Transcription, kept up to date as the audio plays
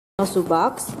shoe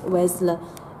box with the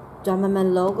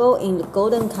Jumpman logo in the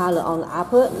golden color on the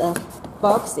upper. The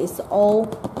box is all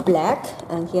black,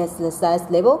 and here's the size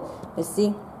label. You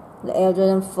see the Air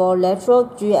Jordan 4 Retro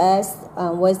GS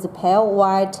with the pale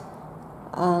white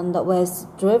and with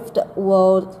drift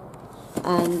wool,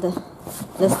 and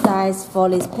the size for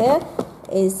this pair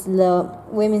is the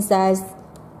women's size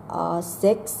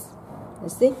 6. You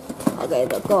see? Okay,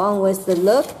 go on with the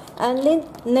look. And the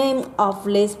name of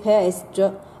this pair is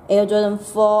Air Jordan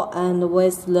 4, and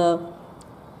with the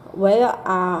where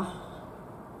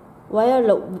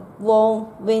the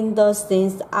wall window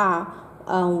seams are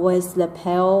with the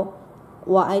pale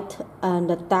white and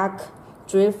the dark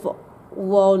drift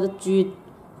wool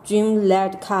dream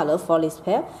red color for this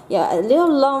pair. Yeah, a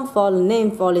little long for the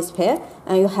name for this pair.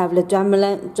 And you have the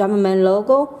Jumpman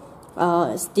logo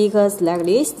stickers like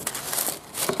this.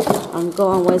 And go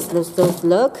on with the shoes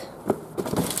look.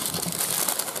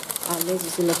 And this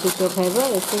is in the tissue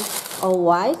paper. You see, all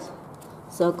white.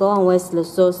 So go on with the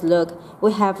shoes look.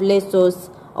 We have these shoes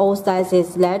all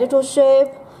sizes ready to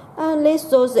ship, and this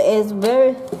shoes is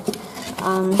very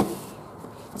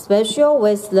special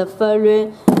with the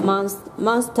furry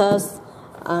monsters.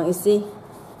 You see,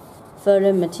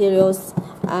 furry materials,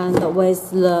 and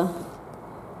with the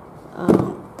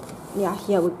yeah,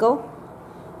 here we go.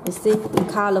 You see the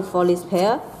color for this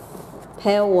pair,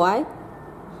 pale white.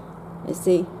 You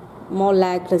see, more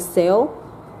like the sail,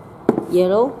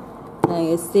 yellow, and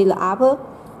you see the upper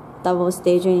double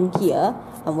stitching here,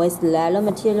 and with leather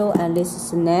material, and this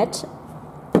is net.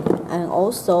 And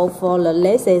also for the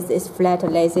laces, it's flat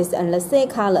laces, and the same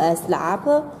color as the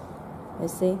upper. You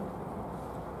see,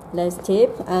 lace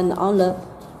tip, and on the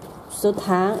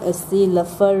soutane, you see the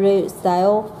furry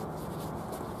style,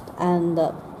 and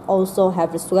also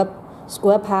have the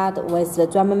square part with the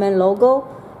Jumpman logo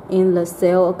in the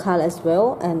sail color as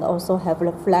well, and also have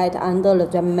the flat under the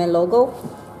Jumpman logo.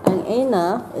 And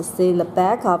inner, you see the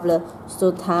back of the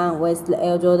soutane with the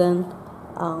Air Jordan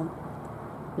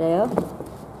there.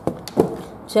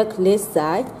 Check this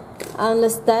side, and the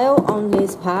style on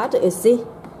this part, you see,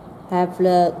 have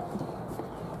the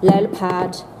leather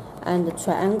part and the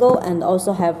triangle, and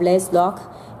also have lace lock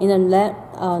in the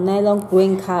nylon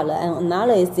green color, and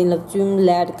another is in the dream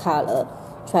red color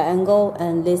triangle,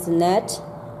 and this net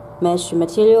mesh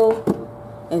material.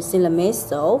 You see the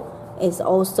midsole is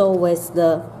also with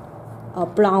the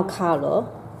brown color.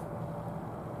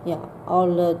 Yeah,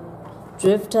 all the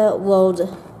drift wool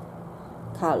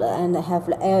color, and have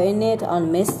the air in it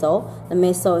on the midsole. The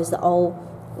midsole is all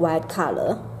white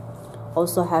color.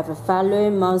 Also have a furry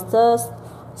monsters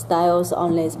styles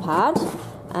on this part.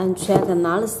 And check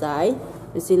another side.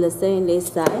 You see the same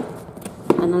this side.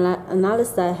 And another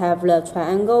side have the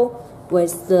triangle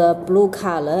with the blue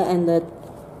color, and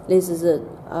this is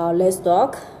a lace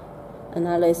stock.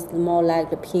 Another is more like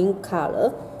the pink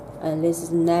color, and this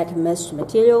is net mesh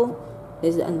material.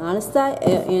 This is another side,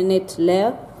 air in it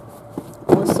there.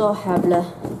 Also have the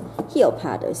heel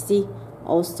part. You see,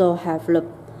 also have the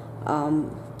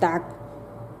dark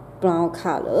brown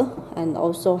color, and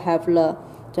also have the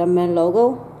Jumpman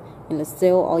logo in the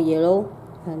sail or yellow,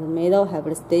 and the middle have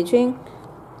the stitching.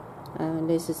 And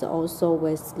this is also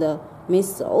with the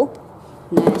midsole.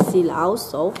 Now see the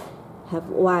outsole have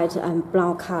white and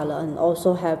brown color, and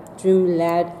also have dream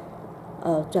red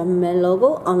Jumpman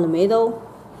logo on the middle.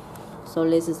 So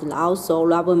this is the outsole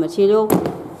rubber material.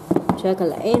 Check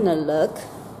the inner look.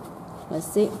 Let's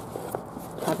see.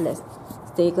 Have the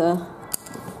sticker,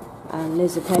 and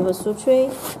this is paper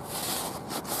suture.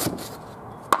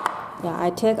 Yeah,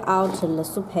 I take out the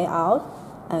suture out,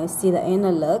 and you see the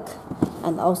inner look.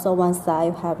 And also one side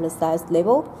you have the size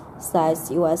label,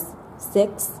 size US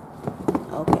 6.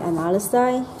 Okay, another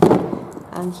side.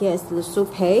 And here is the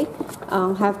suture.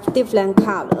 Have different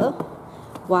color.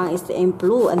 One is in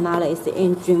blue, another is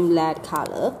in dream red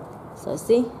color. So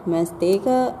see, men's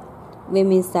sticker,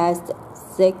 women's size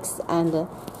 6, and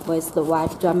with the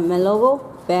white Jumpman logo.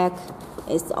 Back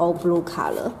is all blue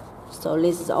color. So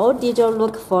this is all digital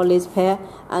look for this pair,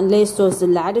 and this was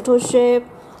ready to ship.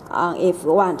 If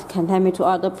you want, contact me to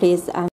order, please.